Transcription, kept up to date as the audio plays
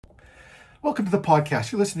Welcome to the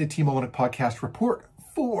podcast. You're listening to Team Olenek Podcast Report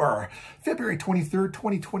for February 23rd,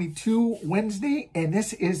 2022, Wednesday. And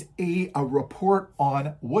this is a report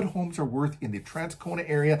on what homes are worth in the Transcona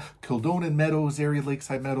area, Kildonan Meadows area,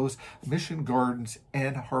 Lakeside Meadows, Mission Gardens,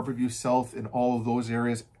 and Harborview South, and all of those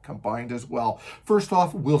areas combined as well. First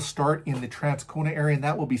off, we'll start in the Transcona area, and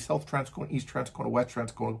that will be South Transcona, East Transcona, West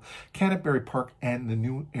Transcona, Canterbury Park, and the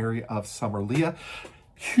new area of Summerlea.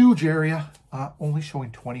 Huge area, only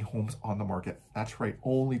showing 20 homes on the market. That's right,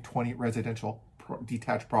 only 20 residential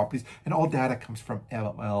detached properties, and all data comes from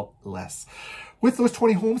MLS. With those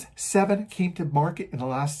 20 homes, 7 came to market in the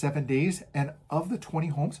last 7 days, and of the 20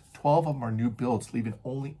 homes, 12 of them are new builds, leaving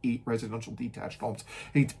only 8 residential detached homes.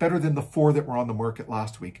 It's better than the 4 that were on the market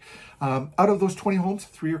last week. Out of those 20 homes,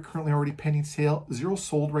 3 are currently already pending sale, 0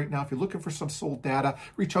 sold right now. If you're looking for some sold data,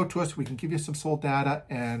 reach out to us. We can give you some sold data,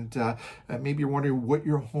 and maybe you're wondering what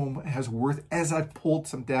your home has worth. As I've pulled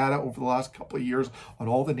some data over the last couple of years on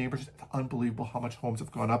all the neighbors, it's unbelievable how much homes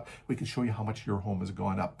have gone up. We can show you how much your home has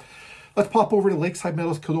gone up. Let's pop over to Lakeside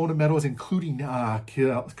Meadows, Kildonan Meadows, including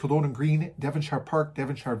Kildonan Green, Devonshire Park,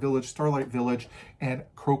 Devonshire Village, Starlight Village, and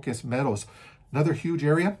Crocus Meadows. Another huge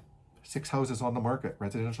area, 6 houses on the market,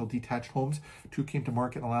 residential detached homes. 2 came to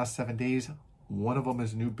market in the last 7 days. 1 of them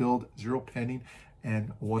is new build, 0 pending,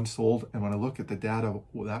 and 1 sold. And when I look at the data,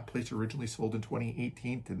 well, that place originally sold in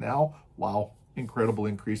 2018 to now, wow, incredible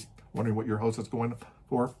increase. Wondering what your house is going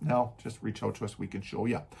for now? Just reach out to us. We can show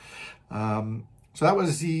you. So that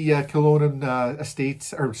was the Kildonan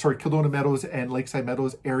Kildonan Meadows and Lakeside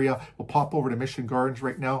Meadows area. We'll pop over to Mission Gardens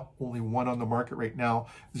right now. Only 1 on the market right now.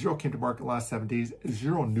 0 came to market last 7 days.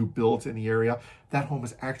 0 new builds in the area. That home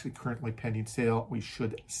is actually currently pending sale. We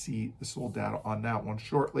should see the sold data on that one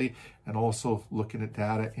shortly. And also looking at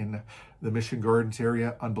data in the Mission Gardens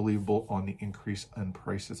area. Unbelievable on the increase in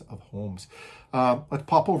prices of homes. Let's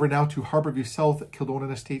pop over now to Harborview South,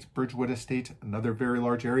 Kildonan Estates, Bridgewood Estates, another very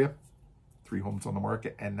large area. 3 homes on the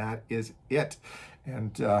market, and that is it.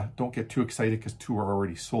 And don't get too excited because 2 are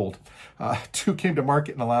already sold. 2 came to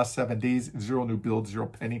market in the last 7 days, 0 new builds, 0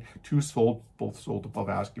 pending, 2 sold, both sold above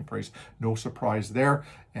asking price. No surprise there.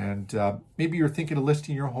 And maybe you're thinking of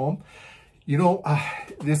listing your home. You know,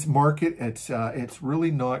 this market, it's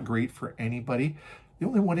really not great for anybody. The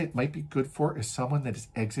only one it might be good for is someone that is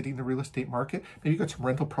exiting the real estate market. Maybe you got some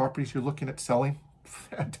rental properties you're looking at selling.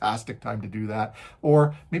 Fantastic time to do that.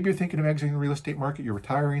 Or maybe you're thinking of exiting the real estate market, you're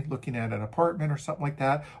retiring, looking at an apartment or something like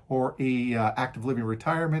that, or a active living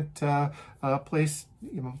retirement place.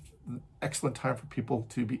 You know, excellent time for people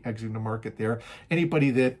to be exiting the market there.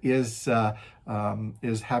 Anybody that is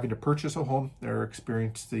having to purchase a home, they're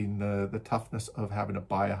experiencing the toughness of having to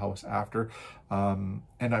buy a house after. And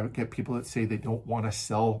I would get people that say they don't want to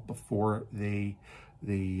sell before they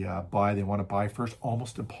want to buy first.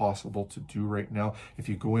 Almost impossible to do right now. If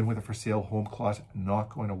you go in with a for sale home clause, not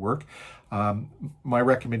going to work. My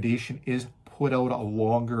recommendation is put out a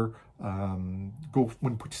longer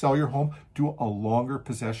sell your home, do a longer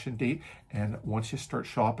possession date. And once you start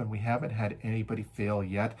shopping, we haven't had anybody fail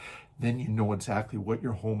yet. Then you know exactly what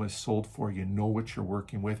your home is sold for. You know what you're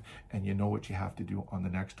working with, and you know what you have to do on the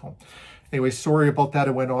next home. Anyway, sorry about that.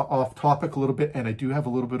 I went off topic a little bit, and I do have a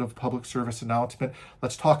little bit of public service announcement.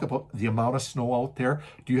 Let's talk about the amount of snow out there.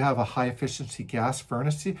 Do you have a high efficiency gas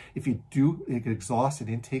furnace? If you do, exhaust and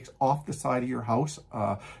intakes off the side of your house,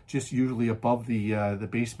 just usually above the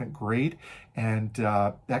basement grade, and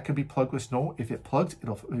that can be plugged with snow. If it plugs,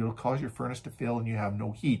 it'll cause your furnace to fail and you have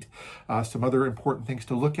no heat. Some other important things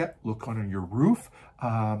to look at: look on your roof.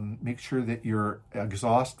 Make sure that your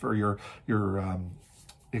exhaust for your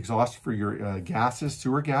gases,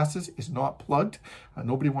 sewer gases, is not plugged.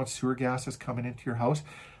 Nobody wants sewer gases coming into your house.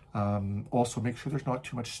 Also, make sure there's not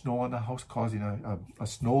too much snow on the house causing a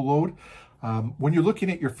snow load. When you're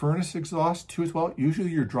looking at your furnace exhaust too as well,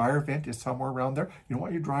 usually your dryer vent is somewhere around there. You don't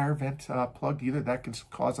want your dryer vent plugged either. That can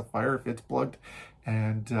cause a fire if it's plugged.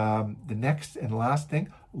 And the next and last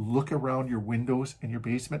thing, look around your windows in your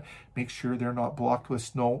basement. Make sure they're not blocked with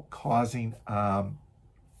snow, causing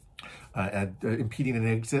impeding an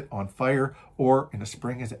exit on fire, or in the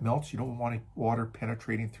spring as it melts, you don't want any water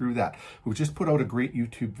penetrating through that. We just put out a great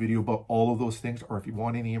YouTube video about all of those things, or if you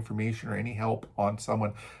want any information or any help on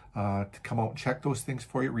someone to come out and check those things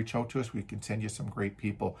for you, reach out to us. We can send you some great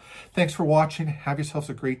people. Thanks for watching. Have yourselves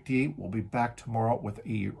a great day. We'll be back tomorrow with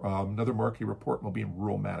another market report. We'll be in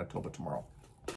rural Manitoba tomorrow.